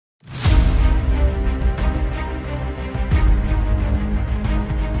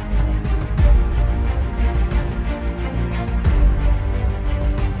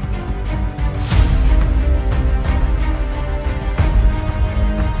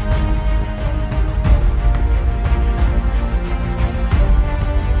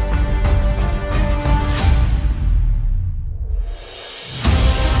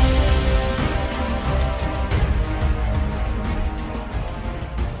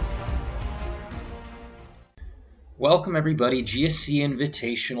Welcome everybody, GSC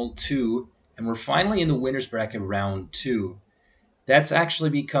Invitational 2, and we're finally in the winner's bracket round 2. That's actually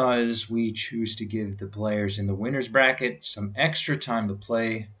because we choose to give the players in the winner's bracket some extra time to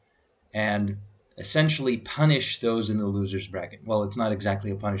play and essentially punish those in the loser's bracket. Well, it's not exactly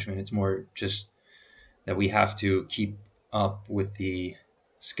a punishment, it's more just that we have to keep up with the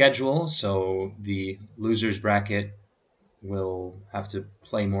schedule, so the loser's bracket will have to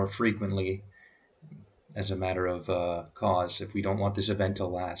play more frequently as a matter of cause if we don't want this event to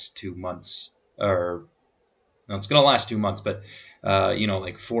last 2 months. Or, no, it's going to last 2 months, but,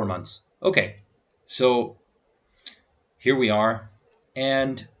 like 4 months. Okay, so here we are.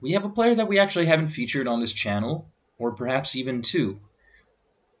 And we have a player that we actually haven't featured on this channel, or perhaps even two.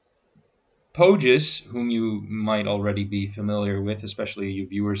 Pohjis, whom you might already be familiar with, especially you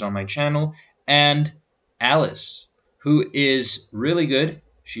viewers on my channel, and Alice, who is really good.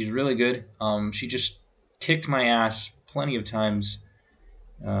 She's really good. She just kicked my ass plenty of times.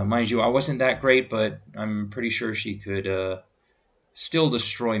 Mind you, I wasn't that great, but I'm pretty sure she could still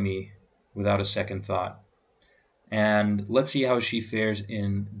destroy me without a second thought. And let's see how she fares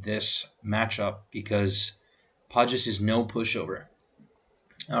in this matchup, because Pohjis is no pushover.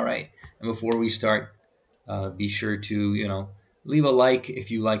 All right, and before we start, be sure to, leave a like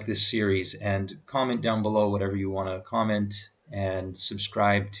if you like this series, and comment down below whatever you want to comment, and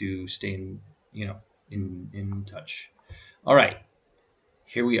subscribe to stay in touch. All right,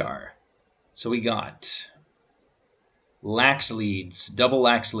 here we are. So we got lax leads, double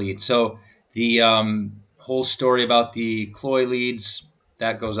lax leads. So the whole story about the Cloy leads,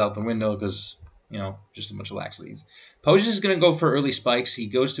 that goes out the window because, just a bunch of lax leads. Pohjis is going to go for early spikes. He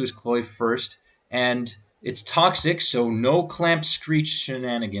goes to his Cloy first, and it's toxic, so no clamp screech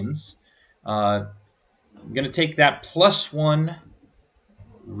shenanigans. I'm going to take that +1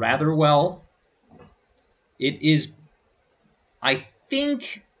 rather well. It is, I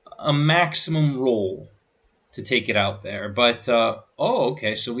think, a maximum roll to take it out there. But,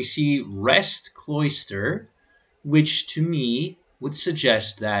 okay, so we see Rest Cloister, which to me would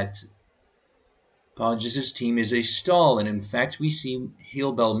suggest that Pohjis' team is a stall, and in fact we see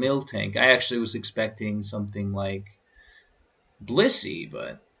Healbell Miltank. I actually was expecting something like Blissey,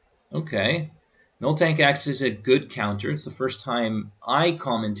 but okay. Miltank acts as a good counter. It's the first time I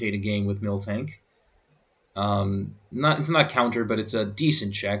commentate a game with Miltank. It's not a counter, but it's a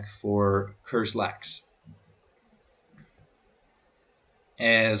decent check for Curse Lax.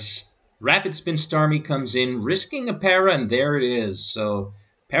 As Rapid Spin Starmie comes in, risking a para, and there it is. So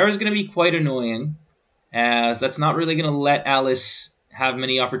para is going to be quite annoying, as that's not really going to let Alice have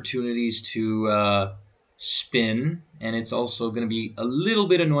many opportunities to spin, and it's also going to be a little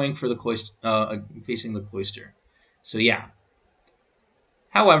bit annoying for the cloister, facing the cloister. So yeah.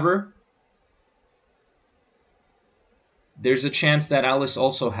 However, there's a chance that Alice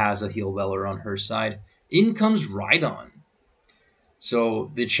also has a Healbeller on her side. In comes Rhydon.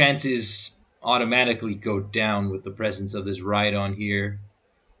 So the chances automatically go down with the presence of this Rhydon here,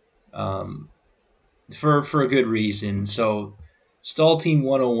 for a good reason. So Stall Team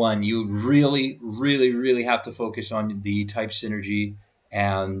 101, you really, really, really have to focus on the type synergy,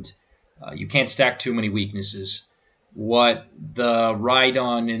 and you can't stack too many weaknesses. What the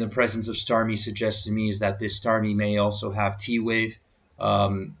Rhydon in the presence of Starmie suggests to me is that this Starmie may also have T-Wave,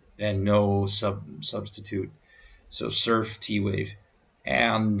 and no substitute. So Surf T-Wave.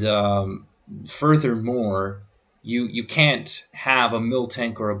 And furthermore, you can't have a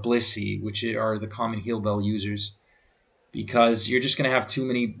Miltank or a Blissey, which are the common Healbell users, because you're just going to have too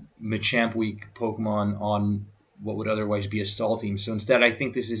many Machamp weak Pokemon on what would otherwise be a stall team. So instead, I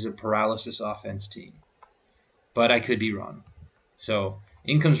think this is a paralysis offense team. But I could be wrong. So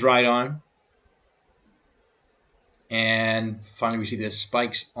in comes Rhydon. And finally, we see the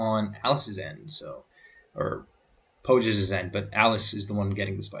spikes on Alice's end. Or Pohjis' end, but Alice is the one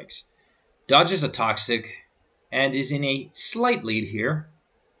getting the spikes. Dodges a Toxic and is in a slight lead here,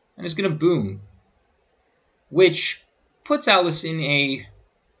 and is going to boom, which puts Alice in a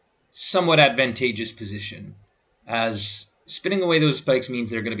somewhat advantageous position, as spinning away those spikes means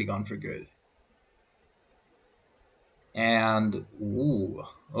they're going to be gone for good. And, ooh,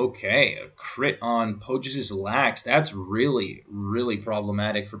 okay, a crit on Pohjis' Lax. That's really, really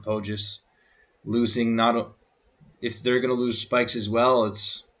problematic for Pohjis. Losing not... If they're going to lose spikes as well,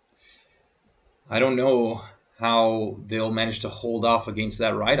 I don't know how they'll manage to hold off against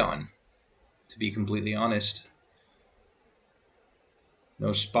that Rhydon, to be completely honest.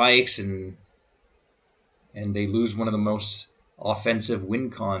 No spikes, and they lose one of the most offensive win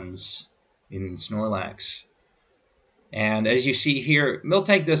cons in Snorlax. And as you see here,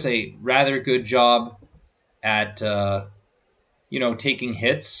 Miltank does a rather good job at taking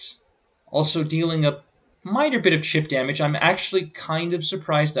hits, also dealing a minor bit of chip damage. I'm actually kind of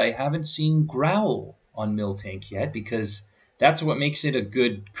surprised I haven't seen Growl on Miltank yet, because that's what makes it a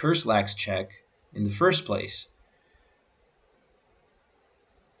good Curse Lax check in the first place.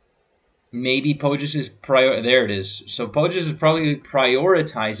 Maybe Pohjis is there it is. So Pohjis is probably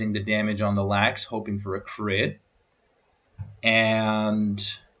prioritizing the damage on the Lax, hoping for a crit. And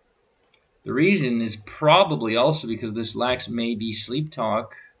the reason is probably also because this Lax may be Sleep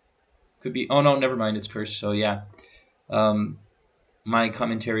Talk. Could be. Oh no, never mind. It's Curse. So yeah, my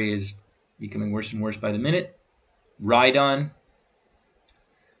commentary is becoming worse and worse by the minute. Rhydon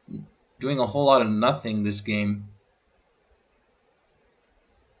doing a whole lot of nothing this game.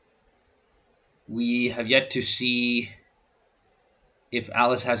 We have yet to see if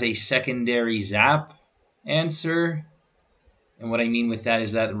Alice has a secondary Zap answer. And what I mean with that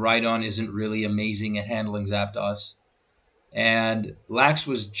is that Rhydon isn't really amazing at handling Zapdos. And Lax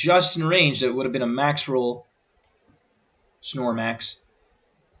was just in range. That would have been a max roll. Snorlax.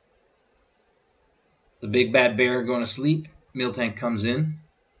 The big bad bear going to sleep. Miltank comes in.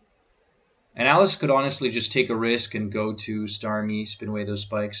 And Alice could honestly just take a risk and go to Starmie, spin away those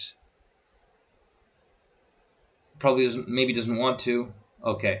spikes. Probably doesn't want to.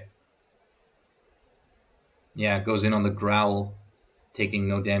 Okay. Yeah, goes in on the Growl, taking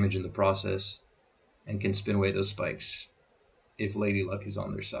no damage in the process, and can spin away those spikes if Lady Luck is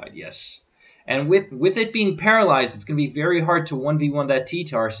on their side, yes. And with it being paralyzed, it's going to be very hard to 1v1 that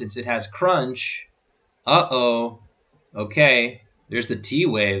T-Tar since it has Crunch. Uh-oh. Okay, there's the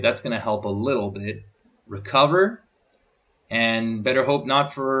T-Wave. That's going to help a little bit. Recover, and better hope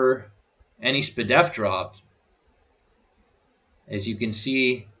not for any Spadef drop. As you can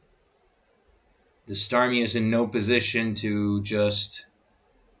see, the Starmie is in no position to just,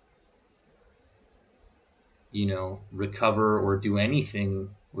 recover or do anything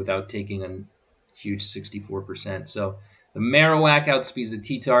without taking a huge 64%. So the Marowak outspeeds the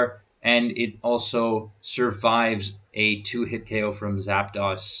T-Tar, and it also survives a 2-hit KO from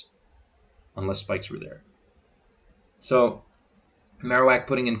Zapdos, unless spikes were there. So Marowak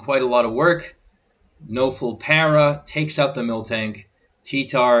putting in quite a lot of work. No full para, takes out the Miltank.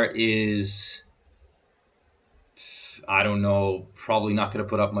 T-Tar is, I don't know, probably not going to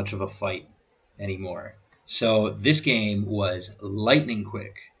put up much of a fight anymore. So this game was lightning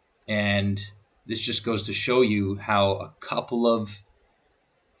quick, and this just goes to show you how a couple of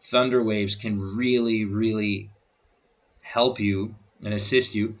Thunder Waves can really, really help you and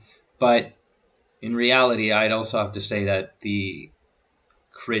assist you. But in reality, I'd also have to say that the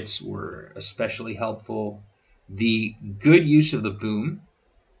crits were especially helpful. The good use of the boom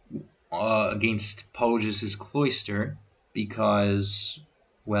against Pohjis' Cloyster, because,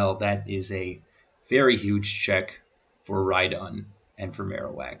 well, that is a very huge check for Rhydon and for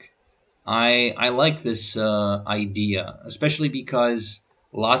Marowak. I like this idea, especially because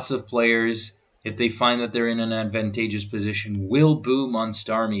lots of players, if they find that they're in an advantageous position, will boom on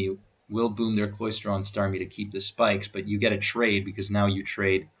Starmie, will boom their Cloyster on Starmie to keep the spikes, but you get a trade because now you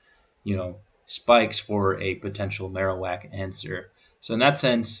trade, spikes for a potential Marowak answer. So in that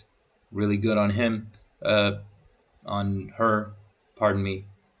sense, really good on him, on her, pardon me,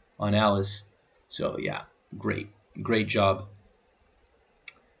 on Alice. So yeah, great job.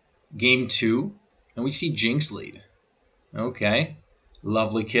 Game 2, and we see Jinx lead. Okay,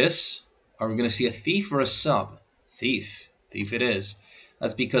 lovely kiss. Are we going to see a Thief or a sub? Thief it is.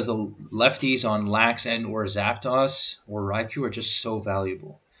 That's because the lefties on Lax and or Zapdos or Raikou are just so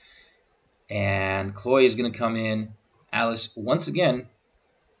valuable. And Chloe is going to come in. Alice once again,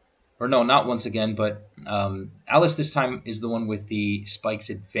 or no, not once again, but Alice this time is the one with the spikes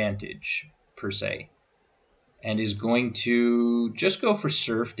advantage, per se. And is going to just go for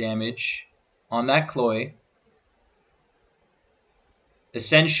surf damage on that Chloe.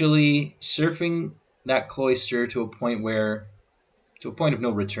 Essentially surfing that Cloyster to a point of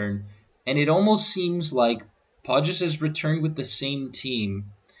no return. And it almost seems like Pohjis has returned with the same team.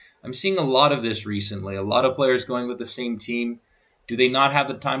 I'm seeing a lot of this recently. A lot of players going with the same team. Do they not have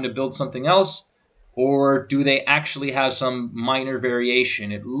the time to build something else? Or do they actually have some minor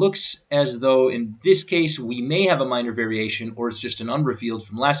variation? It looks as though in this case we may have a minor variation, or it's just an unrevealed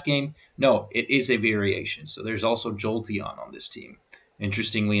from last game. No, it is a variation. So there's also Jolteon on this team.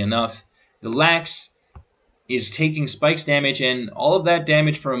 Interestingly enough, the Lax is taking spikes damage, and all of that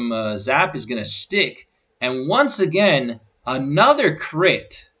damage from Zap is going to stick. And once again, another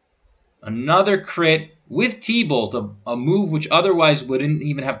crit. Another crit with T-Bolt, a move which otherwise wouldn't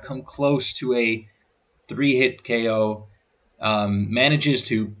even have come close to a 3-hit KO. manages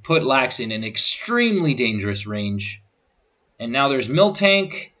to put Lax in an extremely dangerous range. And now there's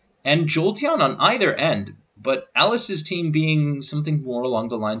Miltank and Jolteon on either end. But Alice's team being something more along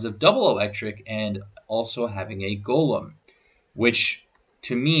the lines of double electric and also having a golem, which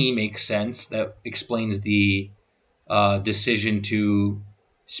to me makes sense. That explains the decision to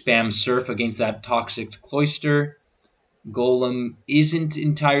spam Surf against that toxic Cloyster. Golem isn't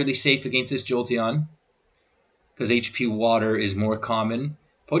entirely safe against this Jolteon because HP Water is more common.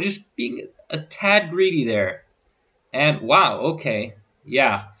 Pohjis being a tad greedy there. And wow, okay.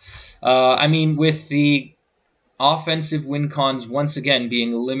 Yeah. I mean, with the offensive win cons once again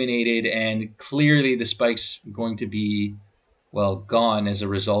being eliminated and clearly the spikes going to be, well, gone as a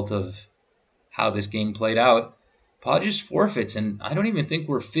result of how this game played out, Podges forfeits, and I don't even think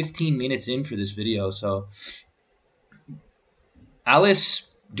we're 15 minutes in for this video. So Alice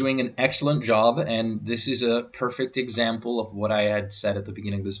doing an excellent job, and this is a perfect example of what I had said at the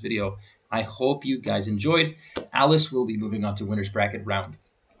beginning of this video. I hope you guys enjoyed. Alice will be moving on to winner's bracket round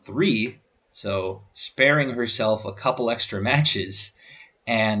 3, so sparing herself a couple extra matches,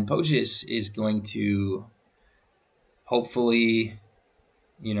 and Pohjis is going to hopefully,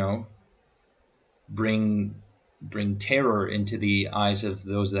 you know, bring terror into the eyes of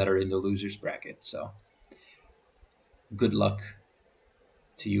those that are in the losers bracket. So good luck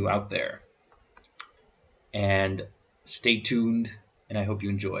to you out there, and stay tuned, and I hope you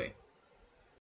enjoy.